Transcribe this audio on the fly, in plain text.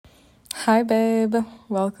Hi, babe.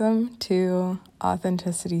 Welcome to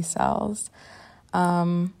Authenticity Cells.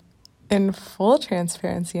 In full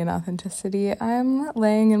transparency and authenticity, I'm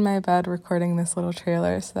laying in my bed recording this little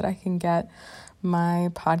trailer so that I can get my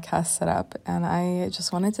podcast set up. And I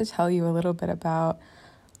just wanted to tell you a little bit about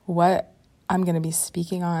what I'm going to be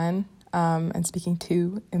speaking on and speaking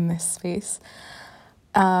to in this space.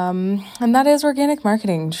 And that is organic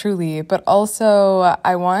marketing, truly. But also,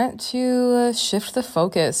 I want to shift the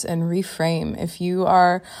focus and reframe. If you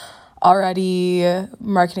are already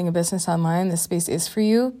marketing a business online, this space is for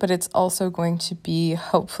you, but it's also going to be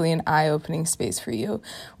hopefully an eye-opening space for you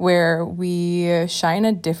where we shine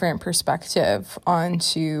a different perspective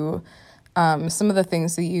onto some of the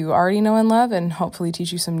things that you already know and love, and hopefully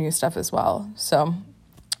teach you some new stuff as well. So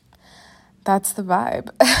that's the vibe.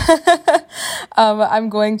 I'm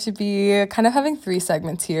going to be kind of having 3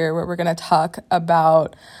 segments here where we're going to talk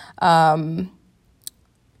about, a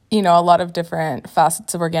lot of different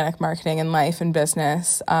facets of organic marketing in life and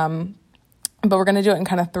business. But we're going to do it in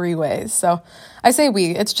kind of 3 ways. So I say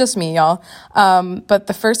we, it's just me, y'all. But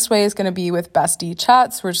the first way is going to be with bestie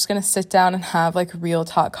chats. We're just going to sit down and have like real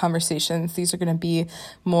talk conversations. These are going to be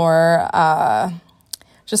more,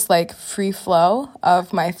 just like free flow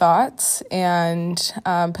of my thoughts and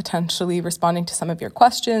potentially responding to some of your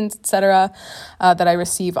questions, etc., that I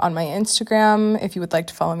receive on my Instagram. If you would like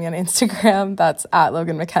to follow me on Instagram, that's at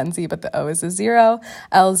Logan Mackenzie, but the O is a 0,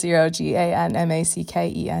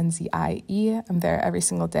 LGANMACKENZIE. I'm there every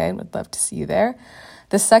single day and would love to see you there.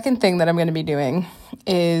 The second thing that I'm going to be doing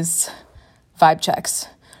is vibe checks,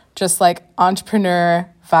 just like entrepreneur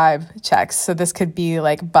vibe checks. So this could be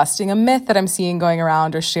like busting a myth that I'm seeing going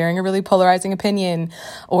around, or sharing a really polarizing opinion,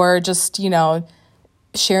 or just,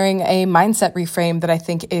 sharing a mindset reframe that I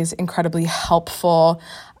think is incredibly helpful.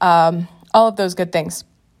 All of those good things.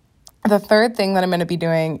 The third thing that I'm going to be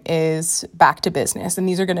doing is back to business. And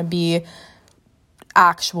these are going to be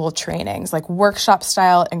actual trainings, like workshop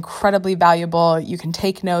style, incredibly valuable. You can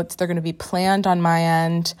take notes. They're going to be planned on my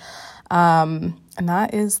end. And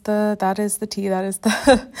that is the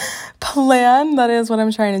plan. That is what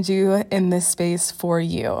I'm trying to do in this space for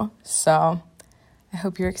you. So I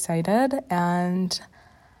hope you're excited, and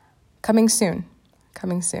coming soon.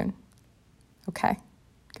 Okay.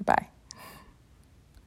 Goodbye.